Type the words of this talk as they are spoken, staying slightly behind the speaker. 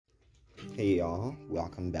Hey y'all,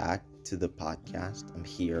 welcome back to the podcast. I'm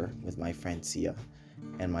here with my friend Sia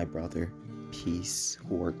and my brother Peace,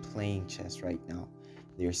 who are playing chess right now.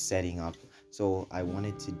 They're setting up. So I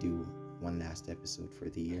wanted to do one last episode for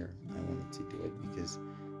the year. I wanted to do it because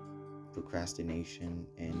procrastination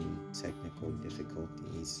and technical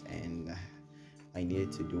difficulties, and I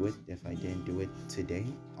needed to do it. If I didn't do it today,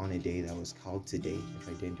 on a day that was called today, if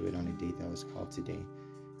I didn't do it on a date that was called today,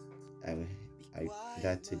 I, I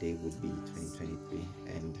that today would be 2023,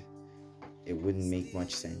 and it wouldn't make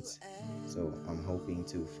much sense. So I'm hoping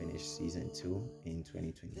to finish season 2 in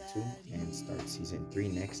 2022 and start season 3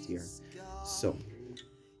 next year. So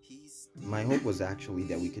my hope was actually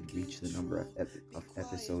that we could reach the number of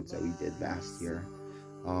episodes that we did last year.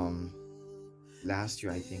 Um, Last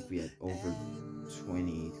year I think we had over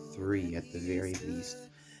 23 at the very least.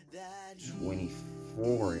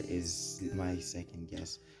 24 is my second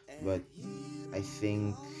guess, but I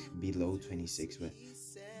think below 26, but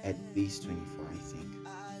at least 24, I think.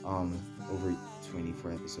 Over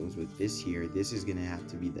 24 episodes, but this year this is gonna have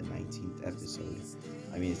to be the 19th episode.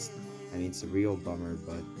 I mean it's a real bummer,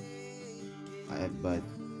 but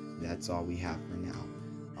that's all we have for now.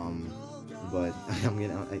 But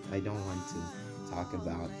I don't want to talk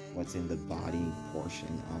about what's in the body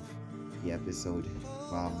portion of the episode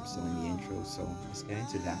while I'm still in the intro, so let's get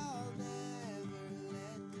into that.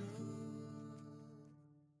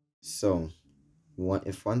 So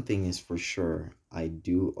one thing is for sure, I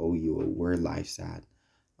do owe you a word life at.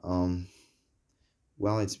 Um,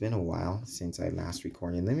 well, it's been a while since I last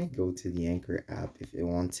recorded. Let me go to the Anchor app if it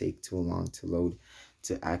won't take too long to load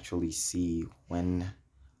to actually see when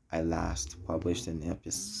I last published an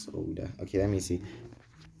episode. Okay, let me see.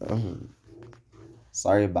 Um,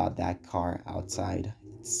 Sorry about that car outside.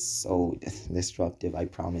 It's so disruptive. I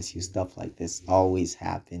promise you, stuff like this always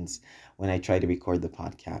happens when I try to record the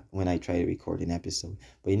podcast, when I try to record an episode.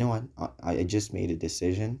 But you know what? I just made a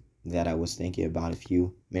decision that I was thinking about a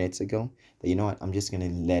few minutes ago. That you know what? I'm just going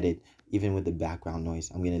to let it, even with the background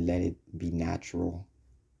noise, I'm going to let it be natural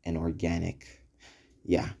and organic.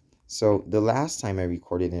 Yeah. So the last time I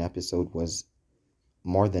recorded an episode was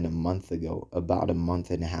more than a month ago, about a month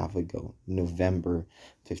and a half ago, November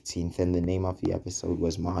 15th. And the name of the episode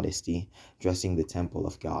was Modesty, Dressing the Temple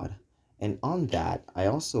of God. And on that, I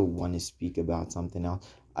also want to speak about something else.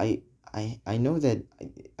 I know that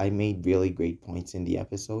I made really great points in the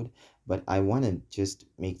episode, but I want to just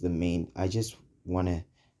I just want to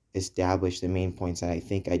establish the main points that I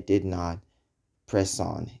think I did not press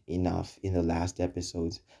on enough in the last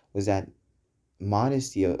episodes. Was that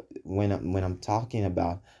modesty when I'm talking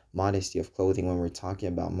about modesty of clothing, when we're talking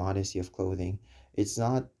about modesty of clothing, it's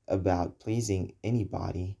not about pleasing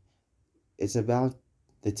anybody. It's about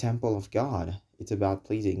the temple of God. It's about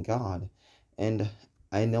pleasing God. And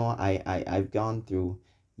I know I've gone through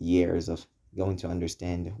years of going to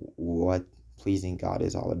understand what pleasing God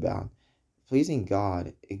is all about. Pleasing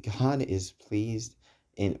God, God is pleased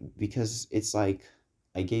in because it's like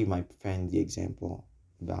I gave my friend the example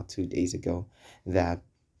about 2 days ago that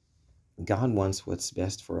God wants what's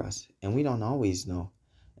best for us, and we don't always know.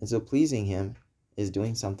 And so pleasing Him is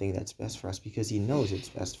doing something that's best for us because He knows it's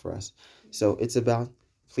best for us. So it's about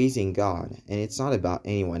pleasing God, and it's not about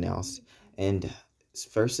anyone else. And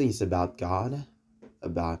firstly, it's about God,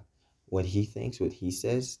 about what He thinks, what He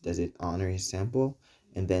says. Does it honor His temple?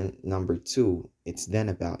 And then number two, it's then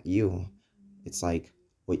about you. It's like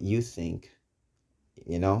what you think,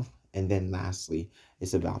 you know? And then lastly,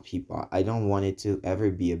 it's about people. I don't want it to ever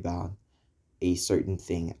be about a certain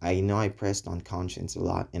thing. I know I pressed on conscience a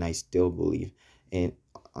lot, and I still believe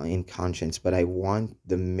in conscience, but I want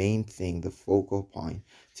the main thing, the focal point,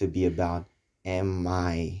 to be about: am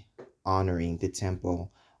I honoring the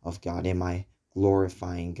temple of God? Am I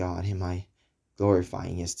glorifying God? Am I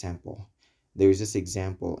glorifying His temple? There's this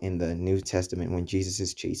example in the New Testament when Jesus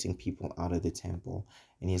is chasing people out of the temple,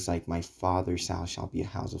 and He's like, "My Father's house shall be a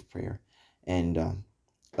house of prayer," and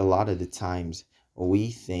a lot of the times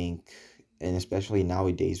we think, and especially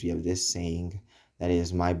nowadays, we have this saying that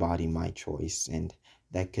is my body, my choice, and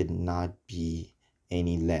that could not be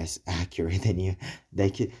any less accurate than you.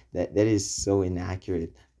 That is so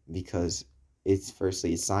inaccurate because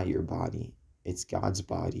it's not your body, it's God's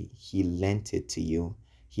body. He lent it to you.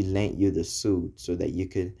 He lent you the suit so that you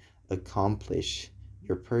could accomplish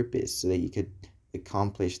your purpose, so that you could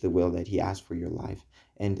accomplish the will that He has for your life.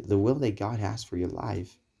 And the will that God has for your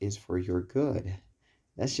life is for your good.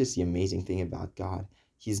 That's just the amazing thing about God.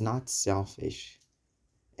 He's not selfish.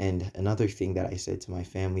 And another thing that I said to my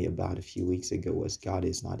family about a few weeks ago was God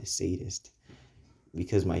is not a sadist,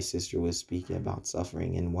 because my sister was speaking about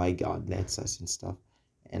suffering and why God lets us and stuff.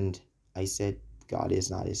 And I said God is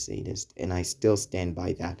not a sadist, and I still stand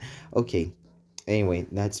by that. Okay. Anyway,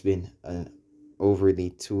 that's been an overly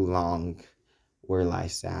too long where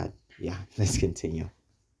life's at. Yeah, let's continue.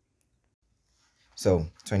 So,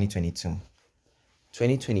 2022.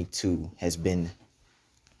 2022 has been,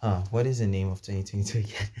 what is the name of 2022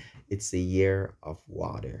 again? It's the year of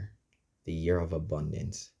water, the year of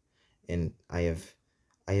abundance. And I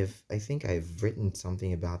think I've written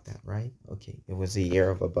something about that, right? Okay, it was a year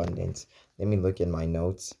of abundance. Let me look in my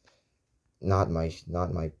notes. Not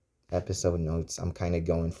my episode notes. I'm kind of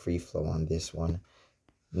going free flow on this one.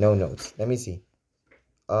 No notes. Let me see.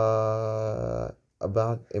 Uh,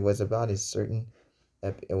 about it was about a certain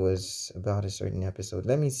it was about a certain episode.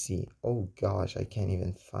 Let me see. Oh gosh, I can't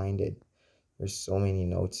even find it. There's so many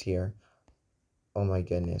notes here. Oh my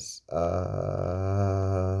goodness.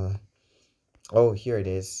 Oh, here it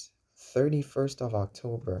is. 31st of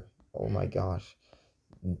October. Oh my gosh.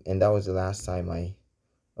 And that was the last time I.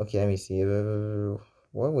 Okay, let me see.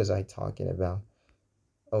 What was I talking about?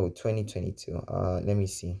 Oh, 2022. Let me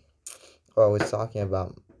see. Oh, I was talking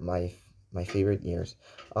about my favorite years.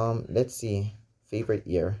 Let's see. Favorite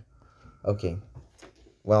year. Okay.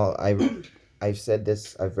 Well, I've said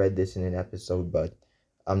this, I've read this in an episode, but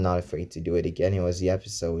I'm not afraid to do it again. It was the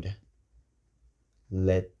episode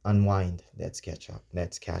Let Unwind. Let's catch up.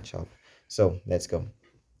 Let's catch up. So let's go.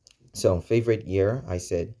 So favorite year, I'd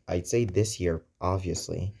say this year,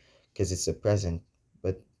 obviously, because it's the present,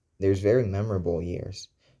 but there's very memorable years.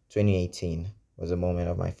 2018 was a moment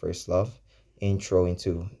of my first love, intro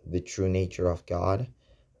into the true nature of God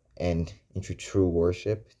and into true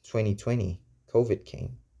worship. 2020, COVID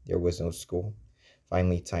came. There was no school.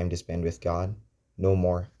 Finally, time to spend with God. No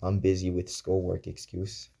more I'm busy with schoolwork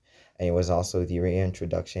excuse. And it was also the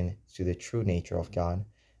reintroduction to the true nature of God.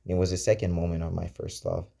 And it was the second moment of my first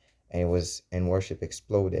love. And worship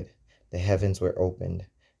exploded. The heavens were opened.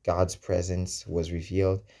 God's presence was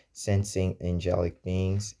revealed, sensing angelic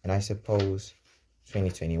beings. And I suppose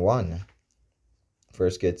 2021,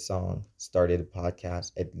 first good song, started a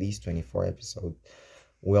podcast, at least 24 episodes.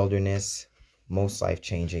 Wilderness, most life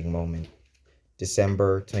changing moment.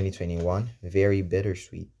 December 2021, very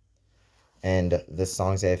bittersweet. And the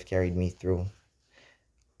songs that have carried me through.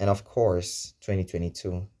 And of course,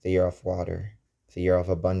 2022, the year of water, the year of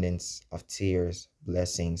abundance, of tears,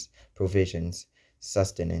 blessings, provisions,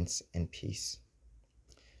 sustenance, and peace.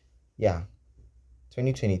 Yeah,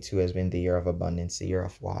 2022 has been the year of abundance, the year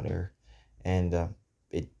of water. And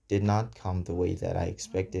it did not come the way that I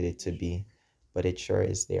expected it to be, but it sure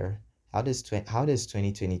is there. How does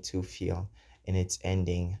 2022 feel in its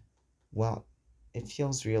ending? Well, it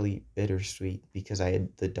feels really bittersweet because I had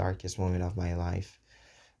the darkest moment of my life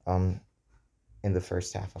um in the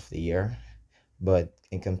first half of the year. But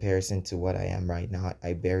in comparison to what I am right now,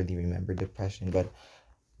 I barely remember depression. But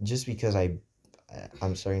just because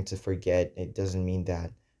I'm starting to forget, it doesn't mean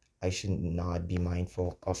that I should not be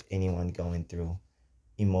mindful of anyone going through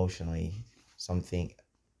emotionally something,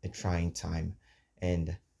 a trying time.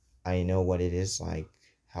 And I know what it is like,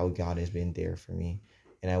 how God has been there for me.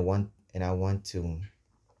 And I want to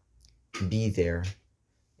be there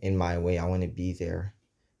in my way. I want to be there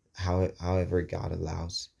however God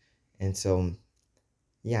allows. And so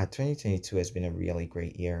yeah, 2022 has been a really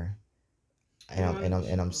great year. And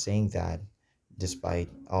I'm saying that despite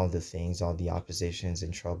all the things, all the oppositions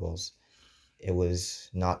and troubles, it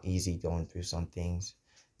was not easy going through some things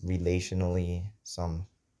relationally. Some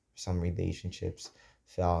relationships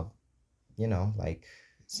felt, like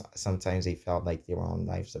sometimes they felt like they were on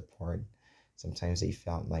life support. Sometimes they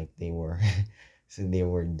felt like they were so they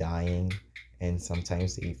were dying, and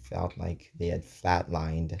sometimes they felt like they had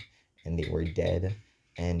flatlined and they were dead.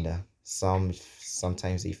 And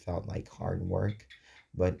sometimes they felt like hard work,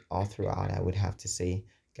 but all throughout I would have to say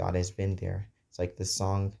God has been there. It's like the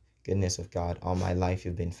song Goodness of God. All my life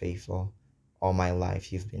you've been faithful. All my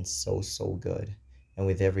life you've been so, so good. And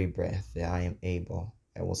with every breath that I am able,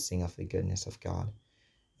 I will sing of the goodness of God.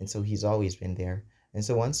 And so he's always been there. And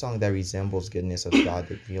so one song that resembles goodness of God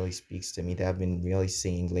that really speaks to me, that I've been really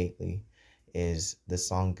singing lately, is the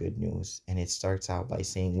song Good News. And it starts out by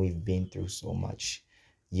saying we've been through so much,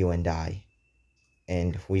 you and I,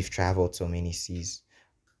 and we've traveled so many seas.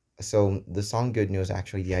 So the song Good News,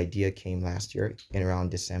 actually the idea came last year in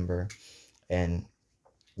around December. And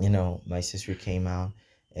my sister came out,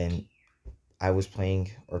 and I was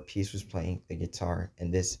playing, or Peace was playing the guitar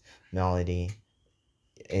and this melody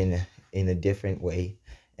in a different way,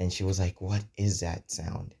 and she was like, "What is that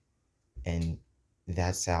sound?" And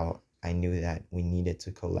that's how I knew that we needed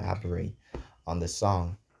to collaborate on the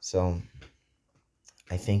song. So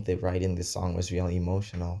I think that writing the song was really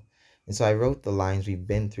emotional. And so I wrote the lines, we've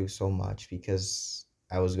been through so much, because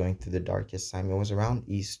I was going through the darkest time. It was around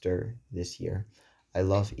Easter this year. I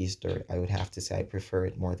love Easter. I would have to say I prefer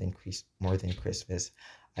it more than Christmas.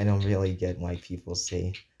 I don't really get why people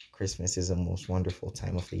say Christmas is the most wonderful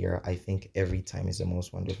time of the year. I think every time is the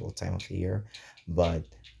most wonderful time of the year. But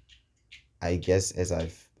I guess,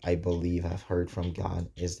 I believe I've heard from God,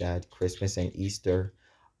 is that Christmas and Easter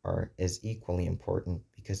are as equally important,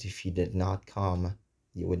 because if He did not come,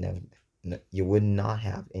 you would never you would not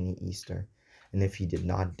have any Easter. And if He did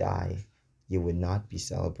not die, you would not be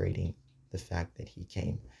celebrating the fact that He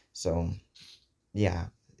came. So yeah,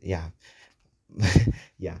 yeah.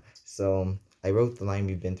 Yeah. So I wrote the line,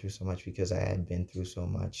 we've been through so much, because I had been through so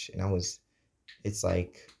much, and it's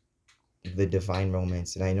like the divine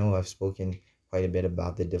romance. And I know I've spoken quite a bit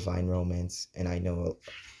about the divine romance, and I know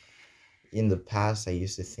in the past I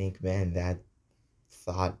used to think, man, that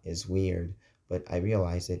thought is weird. But I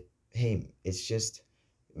realized that, hey, it's just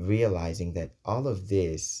realizing that all of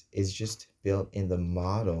this is just built in the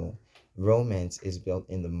model. Romance is built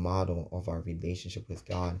in the model of our relationship with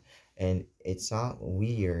God. And it's not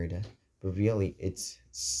weird, but really it's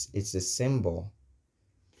a symbol,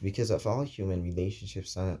 because of all human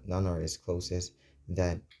relationships, none are as close as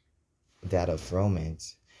that that of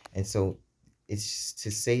romance. And so it's to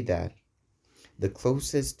say that the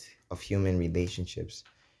closest of human relationships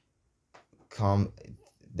come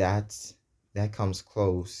that's that comes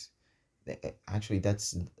close. Actually,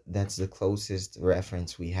 that's the closest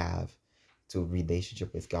reference we have to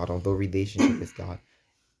relationship with God, although relationship with God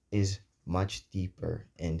is much deeper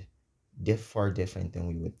and far different than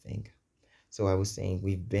we would think. So I was saying,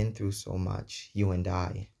 we've been through so much, you and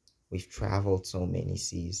I. We've traveled so many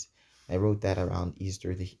seas. I wrote that around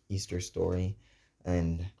Easter, the Easter story,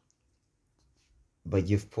 and but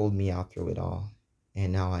you've pulled me out through it all.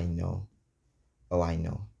 And now I know. Oh, I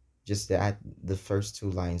know. Just that the first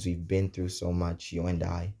two lines, we've been through so much, you and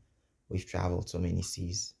I. We've traveled so many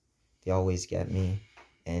seas. They always get me,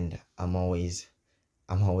 and I'm always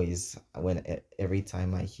when every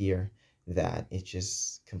time I hear that, it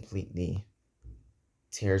just completely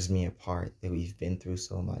tears me apart, that we've been through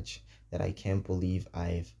so much, that I can't believe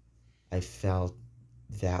I felt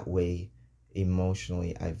that way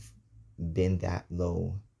emotionally. I've been that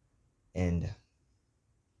low, and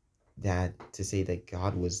that to say that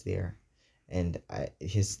God was there. And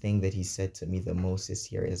his thing that he said to me the most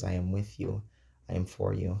this year is, I am with you. I am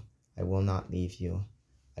for you. I will not leave you.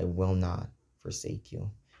 I will not forsake you.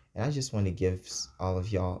 And I just want to give all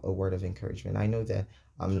of y'all a word of encouragement. I know that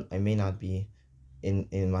I may not be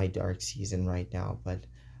in my dark season right now, but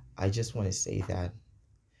I just want to say that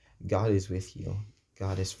God is with you.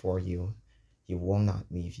 God is for you. He will not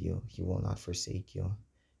leave you. He will not forsake you.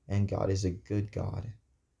 And God is a good God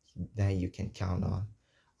that you can count on.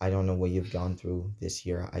 I don't know what you've gone through this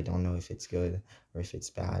year. I don't know if it's good or if it's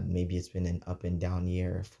bad. Maybe it's been an up and down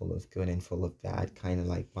year, full of good and full of bad, kind of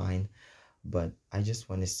like mine. But I just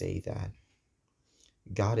want to say that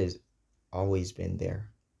God has always been there.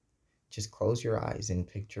 Just close your eyes and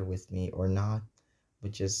picture with me, or not,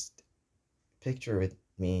 but just picture with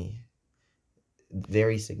me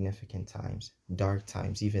very significant times, dark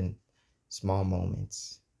times, even small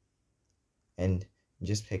moments. And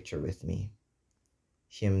just picture with me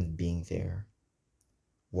Him being there,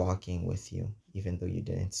 walking with you, even though you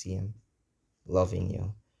didn't see Him, loving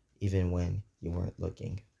you, even when you weren't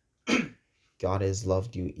looking. God has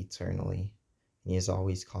loved you eternally, and He is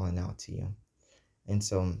always calling out to you. And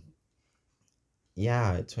so,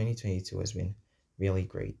 yeah, 2022 has been really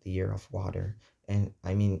great, the year of water. And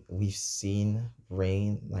I mean, we've seen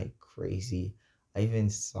rain like crazy. I even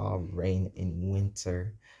saw rain in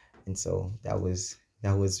winter. And so that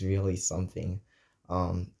was really something.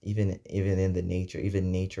 Even in the nature,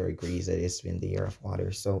 even nature agrees that it's been the year of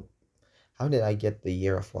water. So how did I get the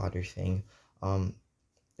year of water thing? Um,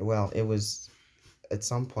 well, it was at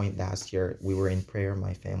some point last year, we were in prayer,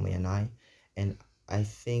 my family and I, and I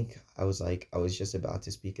think I was just about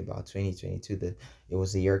to speak about 2022, that it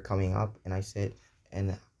was the year coming up, and I said,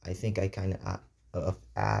 and I think I kind of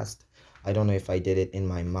asked, I don't know if I did it in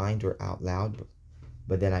my mind or out loud,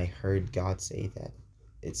 but then I heard God say that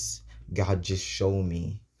it's God just showed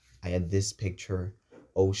me. I had this picture: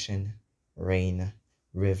 ocean, rain,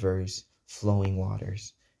 rivers, flowing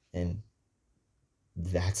waters, and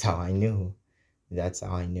that's how I knew. That's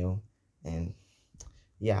how I knew. And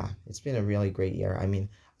yeah, it's been a really great year. I mean,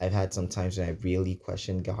 I've had some times when I really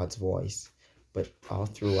questioned God's voice, but all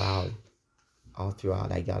throughout,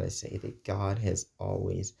 I gotta say that God has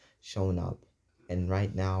always shown up. And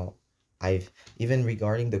right now, I've even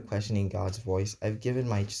regarding the questioning God's voice, I've given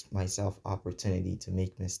myself opportunity to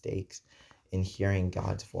make mistakes in hearing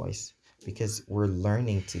God's voice because we're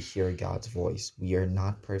learning to hear God's voice. We are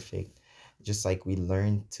not perfect. Just like we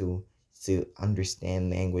learn to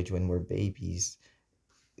understand language when we're babies,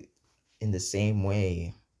 in the same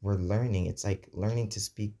way we're learning. It's like learning to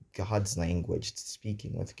speak God's language,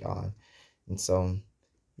 speaking with God. And so,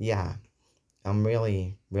 yeah, I'm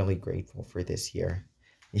really, really grateful for this year.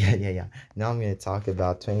 Yeah. Now I'm going to talk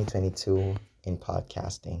about 2022 in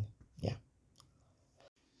podcasting. Yeah.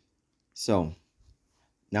 So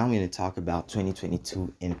now I'm going to talk about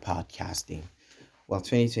 2022 in podcasting. Well,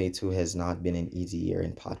 2022 has not been an easy year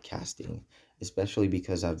in podcasting, especially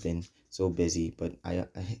because I've been so busy. But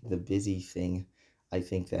the busy thing, I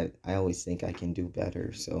think that I always think I can do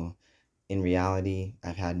better. So in reality,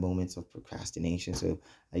 I've had moments of procrastination. So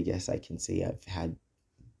I guess I can say I've had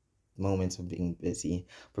moments of being busy,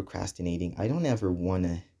 procrastinating. I don't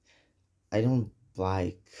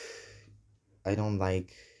like, I don't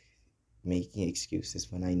like making excuses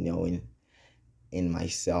when I know in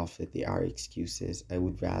myself that they are excuses. I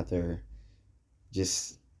would rather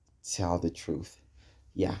just tell the truth.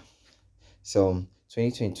 Yeah. So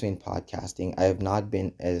 2022 in podcasting, I have not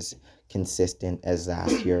been as consistent as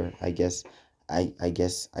last year. I guess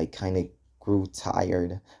I kind of grew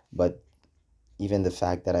tired, but even the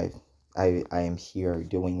fact that I am here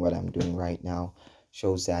doing what I'm doing right now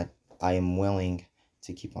shows that I am willing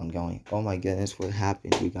to keep on going. Oh my goodness, what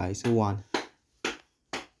happened, you guys? Who won?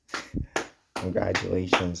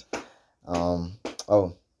 Congratulations. Um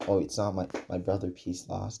oh it's not my brother Peace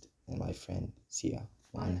lost and my friend Sia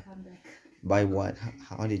won. By what?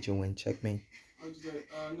 How did you win? Checkmate.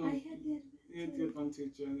 No, I had the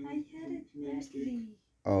advantage. I had it badly.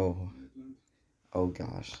 Oh. Oh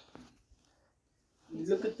gosh.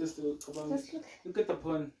 Look at this though. Come on. Look at the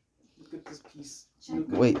pun. Look at this piece.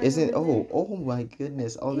 Wait, isn't oh my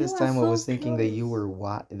goodness. All this time I was thinking that you were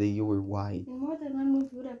white. In more than one move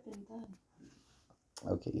would have been done.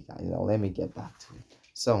 Okay, you guys, now let me get back to it.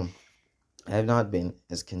 So I have not been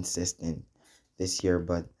as consistent this year,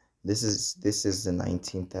 but this is the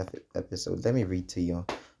 19th episode. Let me read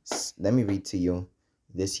to you.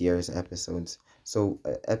 This year's episodes. So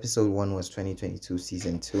episode 1 was 2022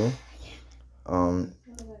 season 2.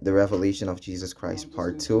 The Revelation of Jesus Christ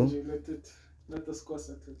part 2.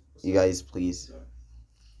 You guys, please.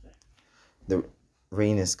 The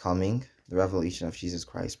Rain is Coming. The Revelation of Jesus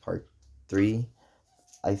Christ part 3.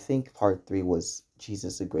 I think part 3 was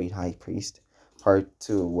Jesus the Great High Priest. Part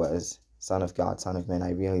 2 was Son of God, Son of Man.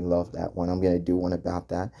 I really love that one. I'm going to do one about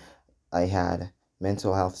that. I had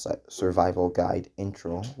Mental Health Survival Guide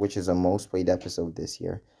intro, which is a most played episode this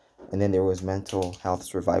year. And then there was Mental Health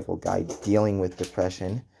Survival Guide dealing with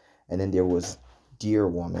depression. And then there was Dear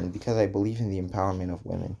Woman, because I believe in the empowerment of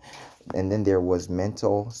women. And then there was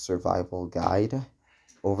Mental Survival Guide,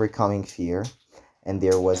 Overcoming Fear. And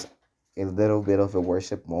there was a little bit of a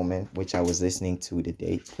worship moment, which I was listening to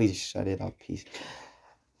today. Please shut it up, please.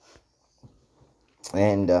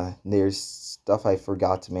 And there's stuff I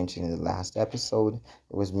forgot to mention in the last episode.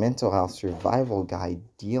 It was Mental Health Survival Guide,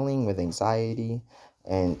 dealing with anxiety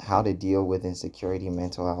and how to deal with insecurity.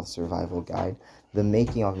 Mental Health Survival Guide, The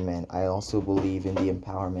Making of Men. I also believe in the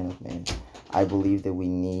empowerment of men. I believe that we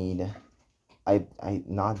need,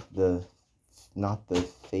 not the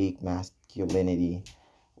fake masculinity.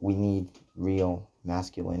 We need real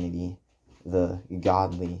masculinity, the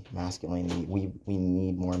godly masculinity. We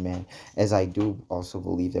need more men, as I do also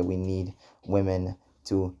believe that we need women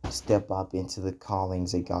to step up into the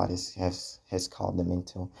callings that God has called them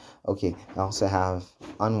into. Okay, I also have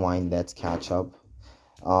Unwind, Let's Catch Up.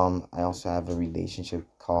 I also have a relationship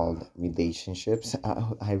called Relationships.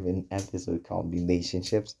 I have an episode called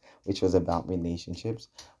Relationships, which was about relationships.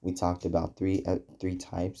 We talked about three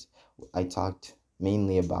types. I talked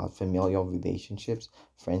mainly about familial relationships,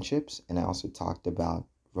 friendships, and I also talked about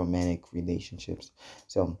romantic relationships.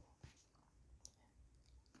 So,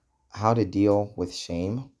 how to deal with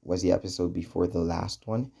shame was the episode before the last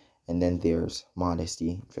one. And then there's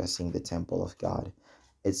modesty, dressing the temple of God.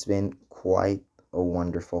 It's been quite a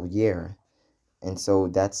wonderful year. And so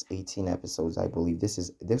that's 18 episodes, I believe.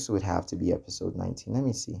 This would have to be episode 19. Let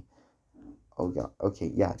me see. Oh god.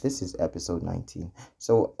 Okay, yeah, this is episode 19.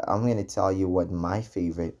 So I'm going to tell you what my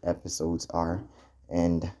favorite episodes are.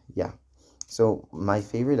 And yeah. So my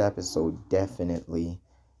favorite episode, definitely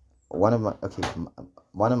one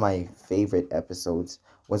of my favorite episodes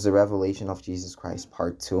was the Revelation of Jesus Christ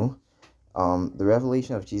part 2. The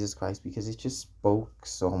Revelation of Jesus Christ, because it just spoke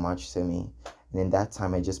so much to me. And in that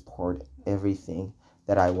time I just poured everything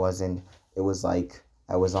that I was in. It was like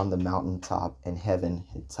I was on the mountaintop and heaven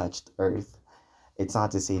had touched earth. It's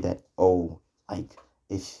not to say that, oh, like,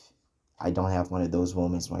 if I don't have one of those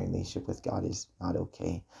moments, my relationship with God is not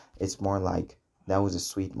okay. It's more like that was a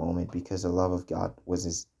sweet moment because the love of God was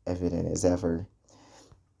as evident as ever.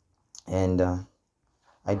 And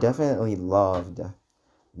I definitely loved a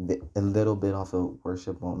little bit of a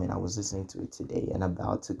worship moment. I was listening to it today and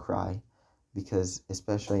about to cry because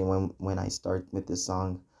especially when I start with the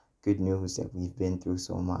song Good News, that we've been through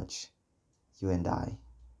so much, you and I,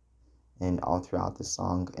 and all throughout the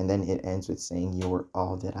song, and then it ends with saying you were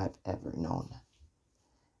all that I've ever known.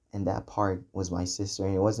 And that part was my sister,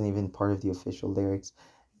 and it wasn't even part of the official lyrics.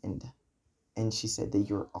 And she said that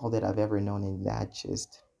you're all that I've ever known, and that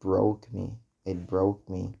just broke me. It broke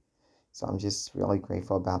me. So I'm just really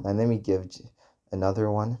grateful about that. And let me give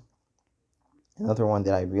another one. Another one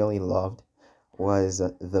that I really loved was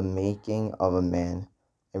The Making of a Man.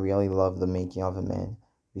 I really love The Making of a Man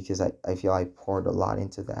because I feel I poured a lot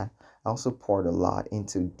into that. I also poured a lot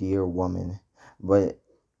into Dear Woman. But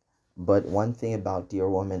one thing about Dear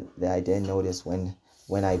Woman that I didn't notice when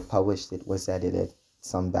I published it was that it had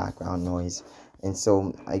some background noise. And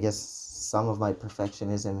so I guess some of my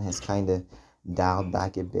perfectionism has kind of dialed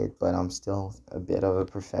back a bit, but I'm still a bit of a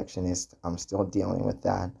perfectionist. I'm still dealing with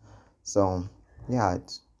that. So yeah,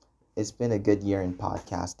 it's been a good year in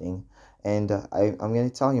podcasting. And I'm going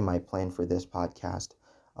to tell you my plan for this podcast.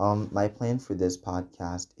 My plan for this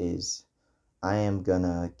podcast is I am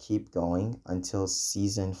gonna keep going until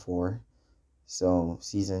season 4. So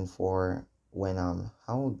season 4, when how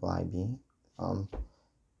old will I be? Um,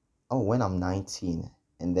 when I'm 19,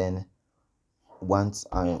 and then once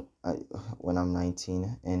I when I'm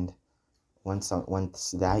 19, and once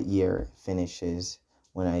that year finishes,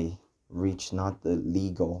 when I reach not the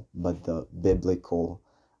legal but the biblical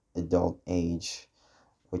adult age,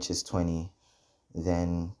 which is 20,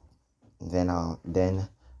 then then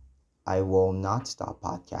I will not stop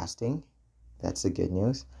podcasting. That's the good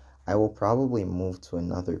news. I will probably move to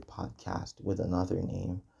another podcast with another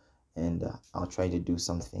name, and I'll try to do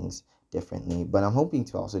some things differently. But I'm hoping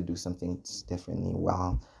to also do some things differently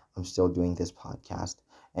while I'm still doing this podcast.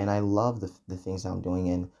 And I love the things I'm doing.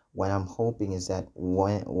 And what I'm hoping is that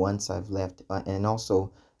once I've left, and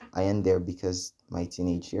also I end there because my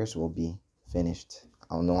teenage years will be finished.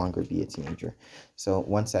 I'll no longer be a teenager. So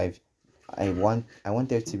I want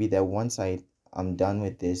there to be that once I'm done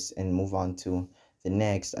with this and move on to the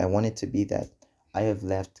next, I want it to be that I have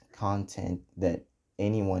left content that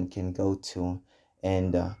anyone can go to,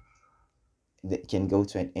 and that can go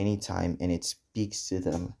to at any time, and it speaks to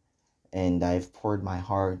them, and I've poured my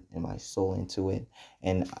heart and my soul into it,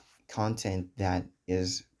 and content that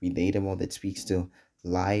is relatable, that speaks to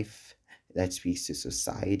life, that speaks to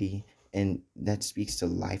society, and that speaks to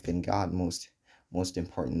life and God. Most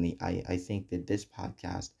importantly, I think that this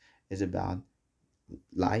podcast is about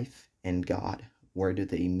life and God. Where do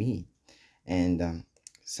they meet? And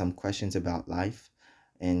some questions about life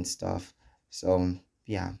and stuff. So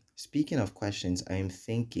yeah, speaking of questions, I am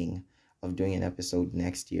thinking of doing an episode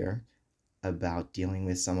next year about dealing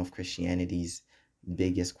with some of Christianity's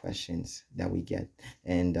biggest questions that we get.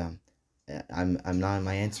 And I'm not,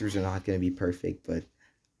 my answers are not going to be perfect, but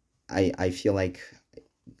I feel like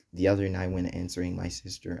the other night when answering my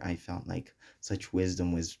sister, I felt like such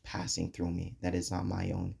wisdom was passing through me that is not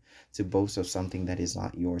my own. To boast of something that is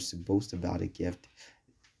not yours, to boast about a gift,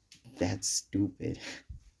 that's stupid.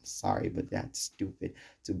 Sorry, but that's stupid.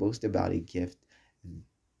 To boast about a gift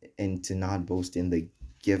and to not boast in the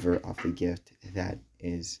giver of the gift, that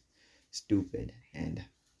is stupid. And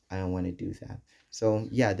I don't want to do that. So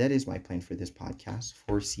yeah, that is my plan for this podcast.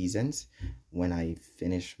 4 seasons. When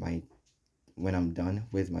I'm done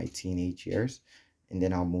with my teenage years, and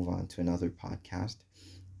then I'll move on to another podcast.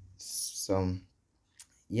 So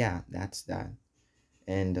yeah, that's that.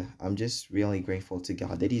 And I'm just really grateful to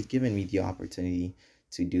God that He's given me the opportunity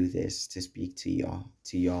to do this, to speak to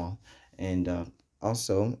y'all. And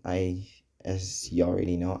also, as you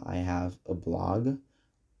already know, I have a blog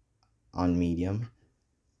on Medium.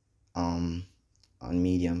 Um, on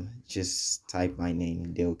Medium, just type my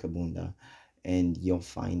name, Deo Kabunda, and you'll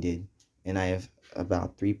find it. And I have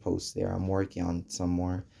about 3 posts there. I'm working on some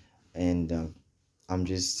more, and I'm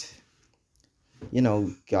just,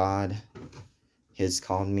 God has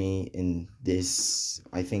called me in this.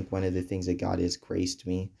 I think one of the things that God has graced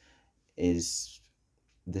me is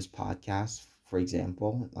this podcast, for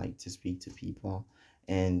example, like to speak to people,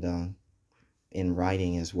 and in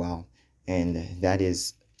writing as well. And that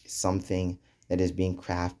is something that is being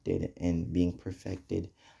crafted and being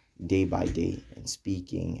perfected day by day, and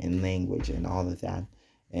speaking and language and all of that.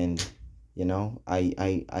 And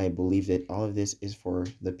I believe that all of this is for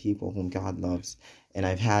the people whom God loves. And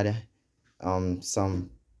I've had some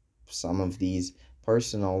of these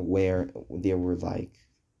personal where there were like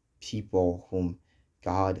people whom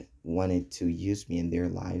God wanted to use me in their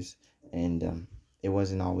lives, and it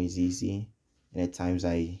wasn't always easy, and at times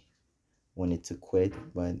I wanted to quit,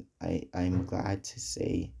 but I'm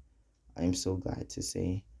so glad to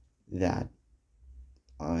say that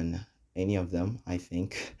on any of them, I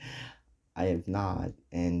think I have not,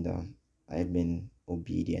 and I've been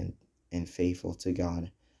obedient and faithful to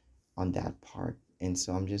God on that part. And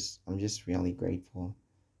so I'm just really grateful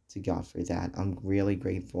to God for that. I'm really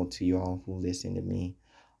grateful to you all who listen to me,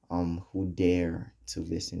 who dare to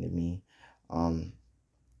listen to me, um,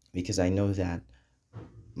 because I know that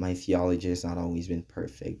my theology has not always been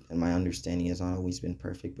perfect and my understanding has not always been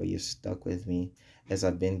perfect, but you've stuck with me as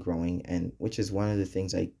I've been growing, and which is one of the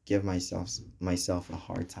things I give myself a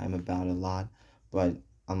hard time about a lot, but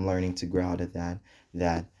I'm learning to grow out of that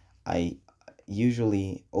I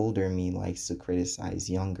usually older me likes to criticize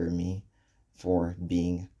younger me for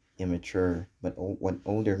being immature, but what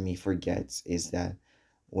older me forgets is that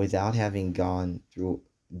without having gone through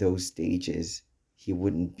those stages, he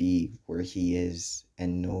wouldn't be where he is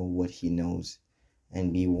and know what he knows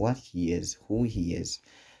and be what he is, who he is.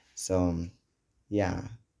 So, yeah,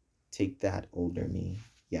 take that, older me.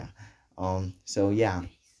 Yeah. So, yeah,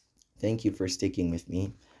 thank you for sticking with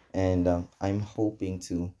me. And I'm hoping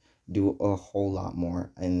to do a whole lot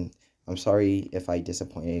more. And I'm sorry if I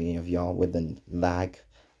disappointed any of y'all with the lack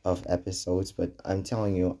of episodes, but I'm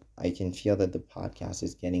telling you, I can feel that the podcast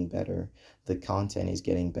is getting better. The content is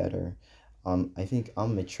getting better. I think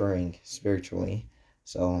I'm maturing spiritually.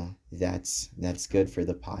 So that's good for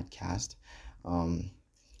the podcast. Um,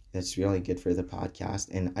 that's really good for the podcast.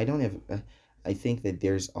 And I don't have, I think that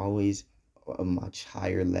there's always a much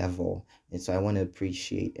higher level. And so I want to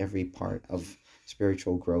appreciate every part of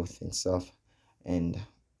spiritual growth and stuff. And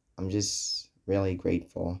I'm just really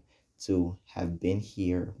grateful to have been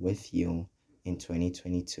here with you in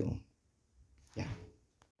 2022. Yeah.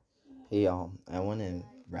 Hey, y'all, I want to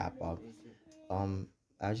wrap up. Um,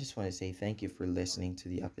 I just want to say thank you for listening to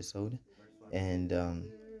the episode. And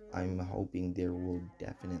I'm hoping there will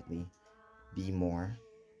definitely be more.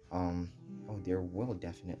 Um, oh, there will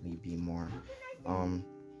definitely be more. Um,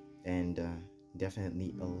 and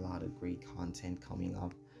definitely a lot of great content coming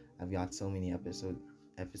up. I've got so many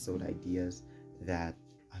episode ideas that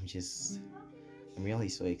I'm really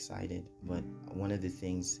so excited. But one of the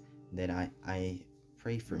things that I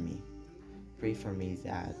pray for me,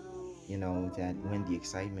 that that when the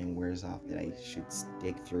excitement wears off, that I should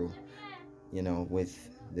stick through, with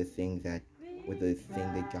the thing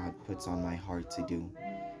that God puts on my heart to do.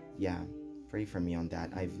 Yeah, pray for me on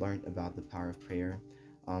that. I've learned about the power of prayer.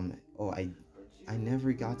 Oh, I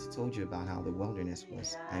never got to told you about how the wilderness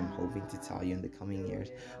was. I'm hoping to tell you in the coming years,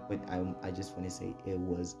 but I just want to say it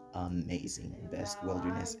was amazing. Best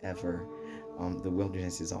wilderness ever. The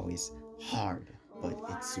wilderness is always hard, but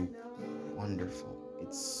it's so wonderful.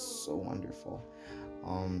 It's so wonderful.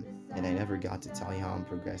 And I never got to tell you how I'm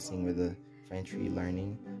progressing with the French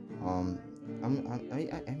relearning. Um,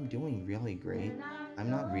 I'm doing really great. I'm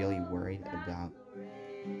not really worried about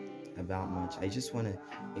much. I just want to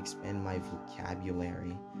expand my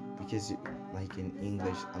vocabulary because, like in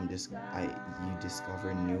English, you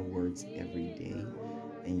discover new words every day,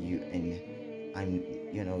 and you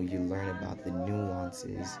learn about the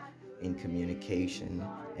nuances in communication,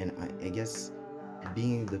 and I guess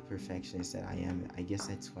being the perfectionist that I am, I guess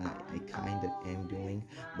that's what I kind of am doing.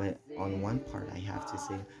 But on one part, I have to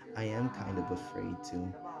say I am kind of afraid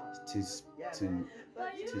to to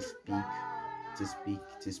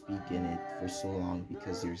to speak in it for so long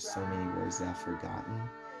because there's so many words that I've forgotten.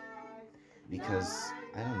 Because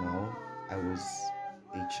I don't know, I was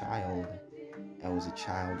a child. I was a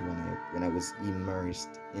child when I was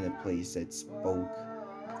immersed in a place that spoke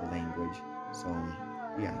the language. So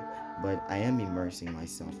yeah, but I am immersing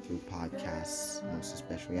myself through podcasts, most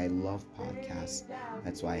especially. I love podcasts.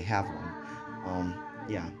 That's why I have one.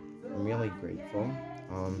 Yeah, I'm really grateful.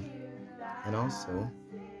 Um, and also,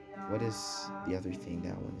 what is the other thing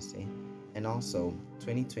that I want to say? And also,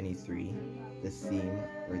 2023, the theme,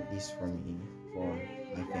 or at least for me, for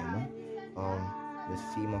my family, um, the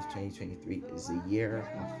theme of 2023 is the year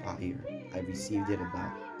of fire. I received it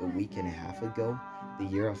about a week and a half ago. The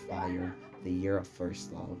year of fire, the year of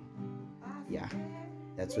first love. Yeah,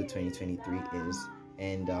 that's what 2023 is.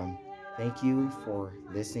 And thank you for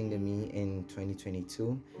listening to me in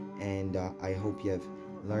 2022. And I hope you have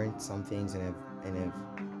learned some things and have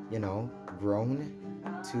you know, grown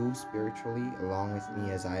too spiritually along with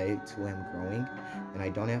me as I too am growing. And I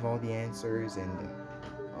don't have all the answers, and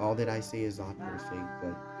all that I say is not perfect,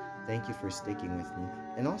 but thank you for sticking with me.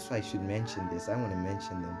 And also, I should mention this. I want to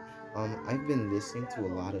mention them. I've been listening to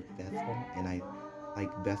a lot of Bethel, and I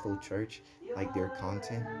like Bethel Church, like their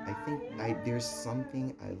content. I think there's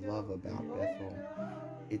something I love about Bethel.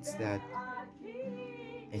 It's that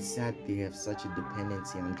they have such a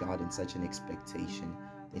dependency on God and such an expectation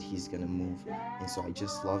that He's gonna move. And so I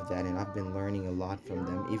just love that, and I've been learning a lot from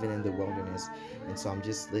them, even in the wilderness. And so I'm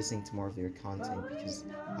just listening to more of their content because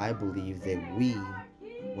I believe that we,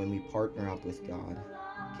 when we partner up with God,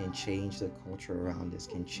 can change the culture around us,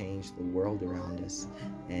 can change the world around us.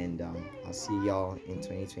 And I'll see y'all in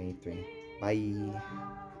 2023. Bye.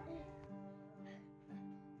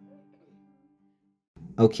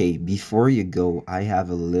 Okay, before you go, I have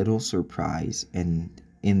a little surprise. And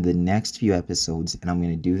in the next few episodes, and I'm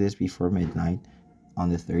going to do this before midnight on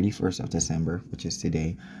the 31st of December, which is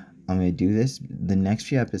today. I'm going to do this. The next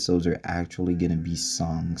few episodes are actually going to be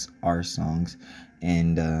songs, our songs.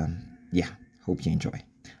 And yeah, hope you enjoy.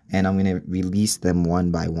 And I'm going to release them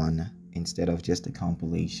one by one instead of just a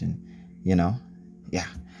compilation, you know? Yeah.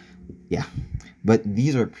 Yeah. But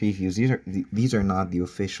these are previews. These are not the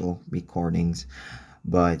official recordings,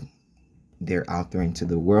 but they're out there into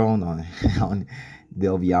the world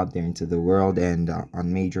they'll be out there into the world and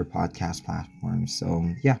on major podcast platforms. So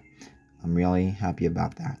yeah, I'm really happy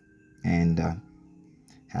about that. And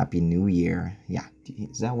happy new year. Yeah,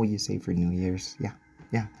 is that what you say for New Year's?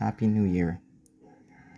 Yeah, happy new year.